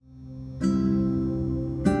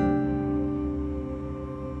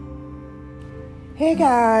Hey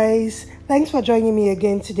guys, thanks for joining me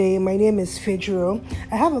again today. My name is Fedro.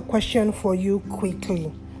 I have a question for you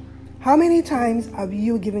quickly. How many times have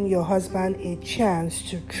you given your husband a chance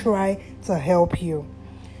to try to help you?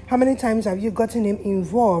 How many times have you gotten him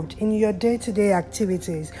involved in your day-to-day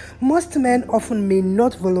activities? Most men often may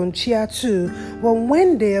not volunteer to, but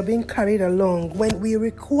when they are being carried along, when we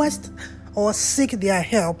request or seek their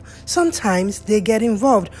help, sometimes they get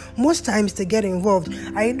involved. Most times they get involved.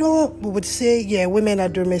 I know we would say, yeah, women are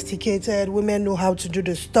domesticated, women know how to do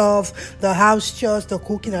the stuff, the house chores, the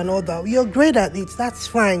cooking and all that. You're great at it, that's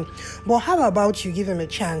fine. But how about you give him a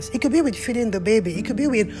chance? It could be with feeding the baby. It could be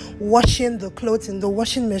with washing the clothes in the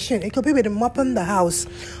washing machine. It could be with mopping the house.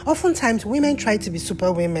 Oftentimes, women try to be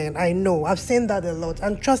super women. I know, I've seen that a lot.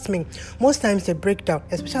 And trust me, most times they break down,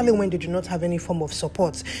 especially when they do not have any form of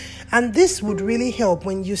support. And this would really help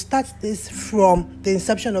when you start this from the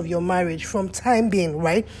inception of your marriage, from time being,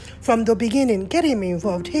 right? From the beginning, get him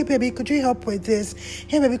involved. Hey, baby, could you help with this?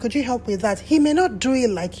 Hey, baby, could you help with that? He may not do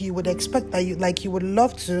it like you would expect, like you would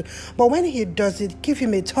love to, but when he does it, give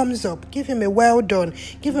him a thumbs up, give him a well done,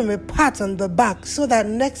 give him a pat on the back so that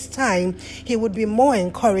next time he would be more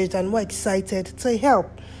encouraged and more excited to help.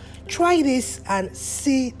 Try this and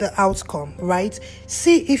see the outcome, right?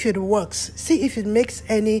 See if it works. See if it makes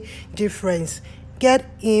any difference. Get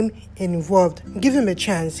him involved. Give him a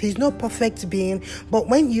chance. He's no perfect being, but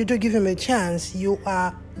when you do give him a chance, you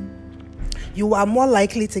are more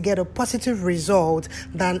likely to get a positive result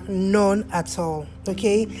than none at all.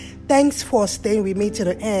 Okay? Thanks for staying with me to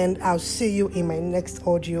the end. I'll see you in my next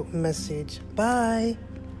audio message. Bye.